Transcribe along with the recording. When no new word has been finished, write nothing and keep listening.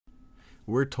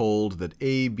we're told that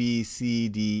A, B, C,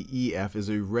 D, E, F is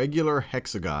a regular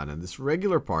hexagon. And this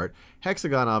regular part,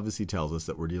 hexagon obviously tells us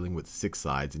that we're dealing with 6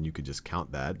 sides, and you could just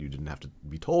count that. You didn't have to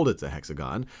be told it's a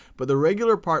hexagon. But the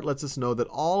regular part lets us know that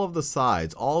all of the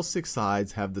sides, all 6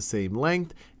 sides, have the same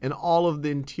length, and all of the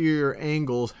interior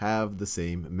angles have the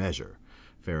same measure.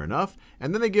 Fair enough.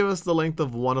 And then they give us the length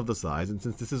of one of the sides. And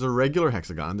since this is a regular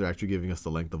hexagon, they're actually giving us the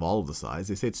length of all of the sides.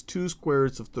 They say it's 2 square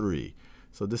roots of 3.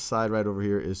 So this side right over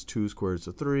here is 2 square roots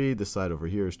of 3. This side over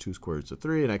here is 2 square roots of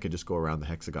 3. And I could just go around the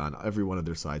hexagon. Every one of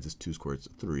their sides is 2 square roots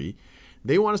of 3.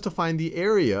 They want us to find the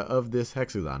area of this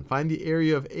hexagon. Find the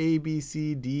area of A, B,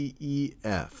 C, D, E,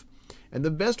 F. And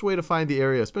the best way to find the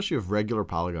area, especially of regular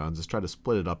polygons, is try to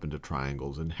split it up into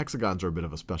triangles. And hexagons are a bit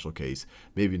of a special case.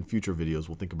 Maybe in future videos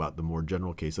we'll think about the more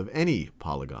general case of any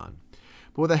polygon.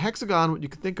 But with a hexagon, what you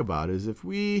can think about is if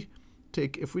we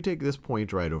take this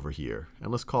point right over here,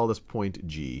 and let's call this point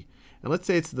G, and let's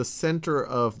say it's the center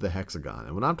of the hexagon.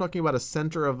 And when I'm talking about a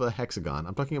center of a hexagon,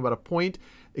 I'm talking about a point.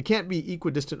 It can't be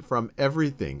equidistant from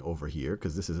everything over here,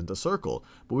 because this isn't a circle.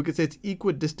 But we could say it's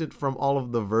equidistant from all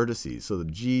of the vertices. So the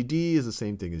GD is the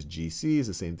same thing as GC, is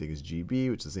the same thing as GB,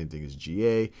 which is the same thing as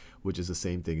GA, which is the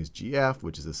same thing as GF,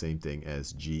 which is the same thing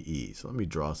as GE. So let me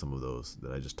draw some of those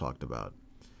that I just talked about.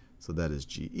 So that is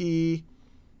GE.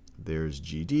 There's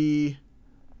GD.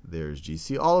 There's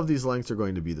GC. All of these lengths are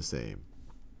going to be the same.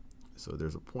 So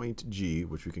there's a point G,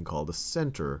 which we can call the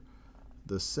center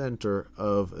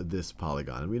of this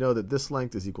polygon. And we know that this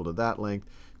length is equal to that length,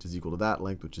 which is equal to that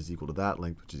length, which is equal to that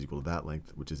length, which is equal to that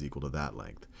length, which is equal to that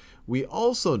length. We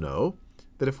also know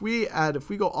that if we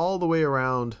go all the way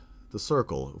around the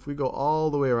circle, if we go all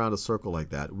the way around a circle like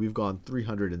that, we've gone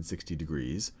 360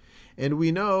 degrees. And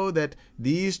we know that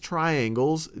these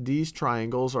triangles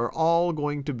are all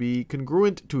going to be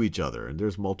congruent to each other. And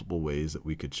there's multiple ways that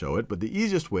we could show it. But the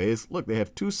easiest way is, look, they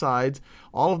have 2 sides.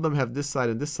 All of them have this side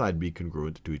and this side be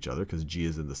congruent to each other because G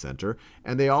is in the center.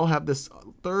 And they all have this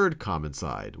third common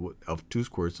side of 2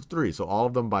 square roots of 3. So all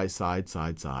of them by side,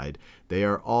 side, side. They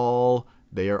are all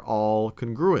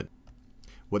congruent.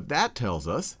 What that tells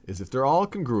us is if they're all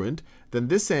congruent, then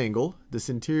this angle, this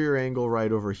interior angle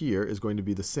right over here, is going to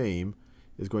be the same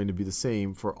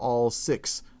for all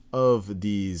 6 of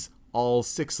these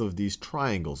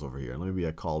triangles over here. And maybe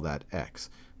I call that X.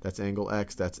 That's angle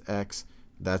X, that's X,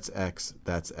 that's X,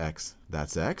 that's X,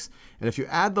 that's X. And if you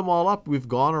add them all up, we've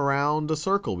gone around a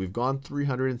circle. We've gone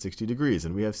 360 degrees,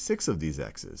 and we have 6 of these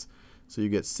X's. So you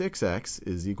get 6x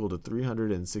is equal to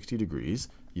 360 degrees.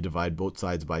 You divide both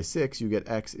sides by 6, you get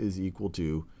x is equal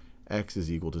to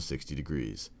 60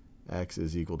 degrees. X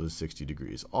is equal to 60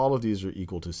 degrees. All of these are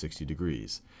equal to 60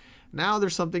 degrees. Now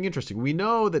there's something interesting. We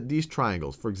know that these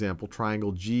triangles, for example,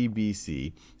 triangle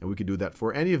GBC, and we could do that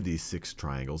for any of these 6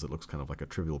 triangles. It looks kind of like a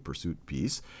Trivial Pursuit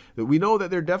piece. That we know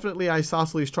that they're definitely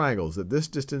isosceles triangles, that this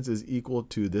distance is equal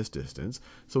to this distance.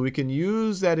 So we can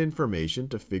use that information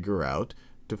to figure out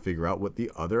what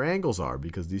the other angles are,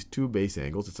 because these 2 base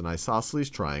angles, it's an isosceles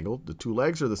triangle. The 2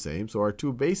 legs are the same, so our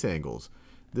 2 base angles.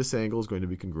 This angle is going to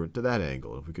be congruent to that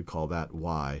angle. If we could call that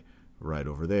y right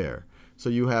over there. So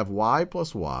you have y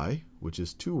plus y, which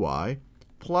is 2y,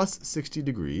 plus 60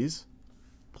 degrees,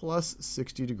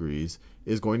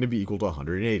 is going to be equal to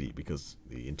 180, because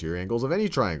the interior angles of any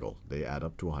triangle, they add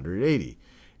up to 180.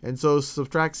 And so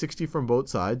subtract 60 from both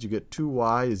sides, you get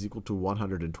 2y is equal to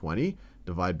 120.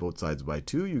 Divide both sides by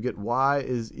 2, you get y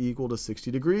is equal to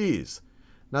 60 degrees.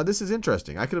 Now this is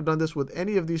interesting. I could have done this with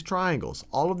any of these triangles.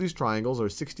 All of these triangles are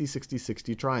 60, 60,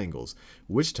 60 triangles,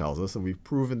 which tells us, and we've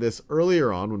proven this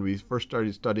earlier on when we first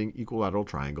started studying equilateral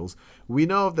triangles, we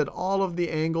know that all of the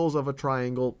angles of a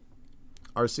triangle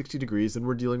are 60 degrees, and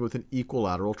we're dealing with an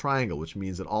equilateral triangle, which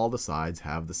means that all the sides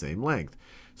have the same length.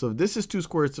 So if this is 2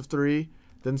 square roots of 3,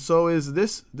 then so is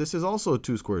this. This is also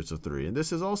 2 square roots of 3, and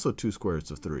this is also 2 square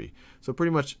roots of 3. So pretty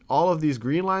much all of these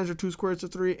green lines are 2 square roots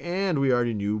of 3, and we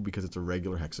already knew, because it's a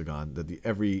regular hexagon, that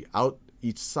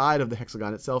each side of the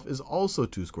hexagon itself is also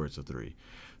 2 square roots of 3.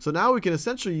 So now we can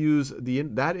essentially use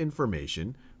that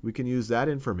information. We can use that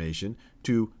information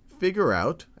to figure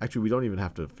out, actually we don't even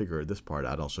have to figure this part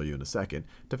out, I'll show you in a second,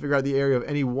 to figure out the area of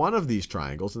any one of these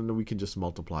triangles, and then we can just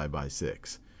multiply by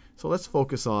 6. So let's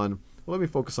focus on, well, let me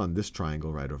focus on this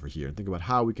triangle right over here and think about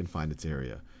how we can find its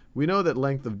area. We know that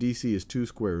length of DC is 2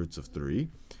 square roots of 3.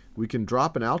 We can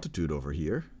drop an altitude over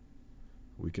here.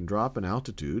 We can drop an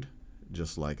altitude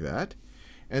just like that.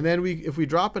 And then if we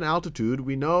drop an altitude,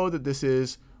 we know that this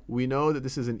is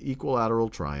an equilateral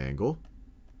triangle.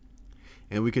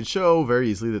 And we can show very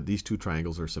easily that these 2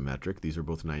 triangles are symmetric. These are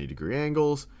both 90-degree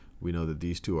angles. We know that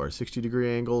these 2 are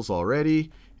 60-degree angles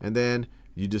already. And then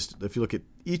if you look at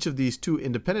each of these two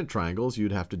independent triangles,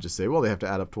 you'd have to just say, well, they have to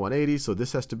add up to 180, so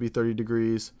this has to be 30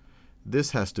 degrees.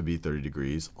 This has to be 30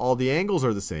 degrees. All the angles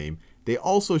are the same. They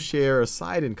also share a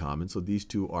side in common, so these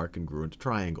two are congruent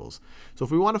triangles. So if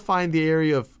we want to find the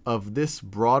area of this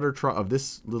of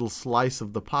this little slice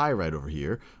of the pie right over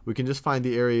here, we can just find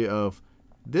the area of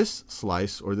this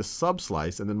slice or this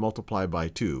sub-slice and then multiply by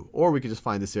 2. Or we could just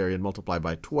find this area and multiply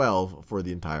by 12 for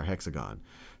the entire hexagon.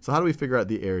 So how do we figure out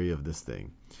the area of this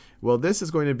thing? Well, this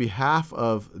is going to be half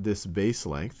of this base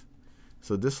length.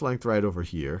 So this length right over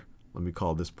here, let me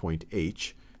call this point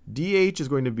h. dh is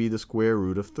going to be the square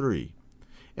root of 3.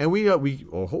 And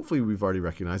hopefully we've already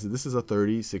recognized that this is a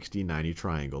 30, 60, 90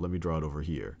 triangle. Let me draw it over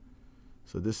here.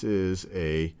 So this is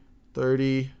a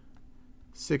 30,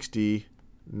 60,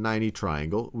 90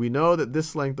 triangle. We know that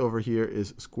this length over here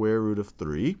is square root of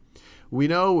 3. We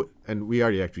know, and we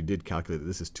already actually did calculate that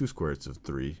this is 2 square roots of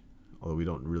 3, although we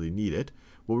don't really need it.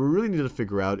 What we really need to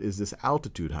figure out is this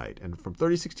altitude height. And from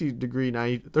 30, 60,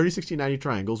 90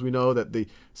 triangles, we know that the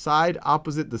side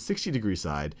opposite the 60-degree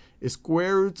side is a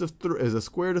square root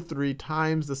of 3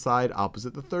 times the side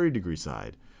opposite the 30-degree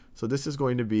side. So this is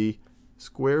going to be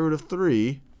square root of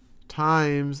 3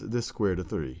 times the square root of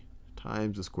 3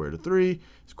 times the square root of 3.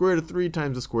 Square root of 3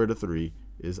 times the square root of 3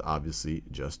 is obviously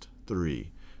just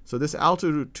 3. So this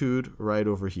altitude right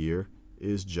over here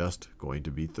is just going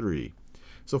to be 3.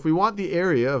 So if we want the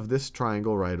area of this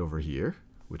triangle right over here,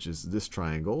 which is this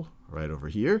triangle right over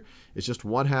here, it's just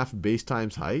 1/2 base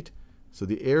times height. So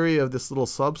the area of this little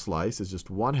subslice is just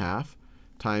 1/2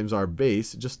 times our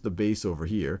base, just the base over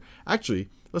here.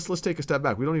 Actually, let's take a step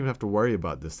back. We don't even have to worry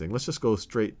about this thing. Let's just go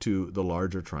straight to the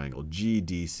larger triangle,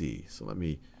 GDC. So let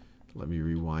me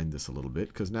rewind this a little bit,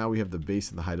 because now we have the base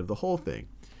and the height of the whole thing.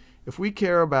 If we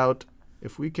care about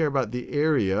the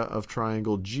area of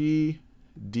triangle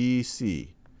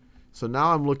GDC, so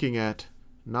now I'm looking at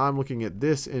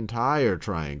this entire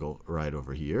triangle right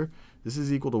over here. This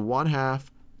is equal to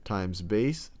 1/2 times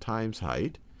base times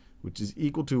height, which is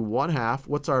equal to 1/2.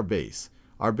 What's our base?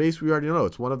 Our base, we already know.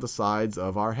 It's one of the sides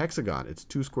of our hexagon. It's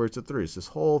 2 square roots of 3. It's this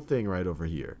whole thing right over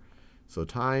here. So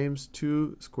times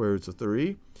 2 square roots of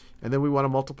 3. And then we want to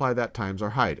multiply that times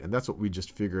our height. And that's what we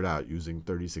just figured out using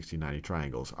 30, 60, 90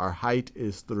 triangles. Our height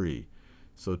is 3.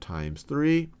 So times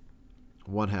 3.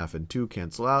 1/2 and 2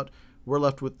 cancel out. We're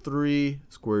left with 3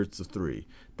 square roots of 3.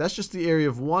 That's just the area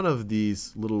of one of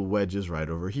these little wedges right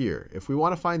over here. If we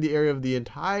want to find the area of the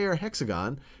entire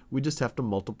hexagon, we just have to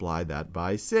multiply that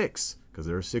by 6, because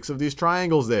there are 6 of these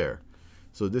triangles there.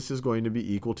 So this is going to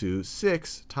be equal to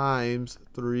 6 times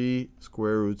 3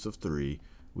 square roots of 3,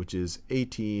 which is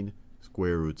 18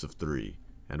 square roots of 3.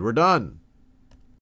 And we're done.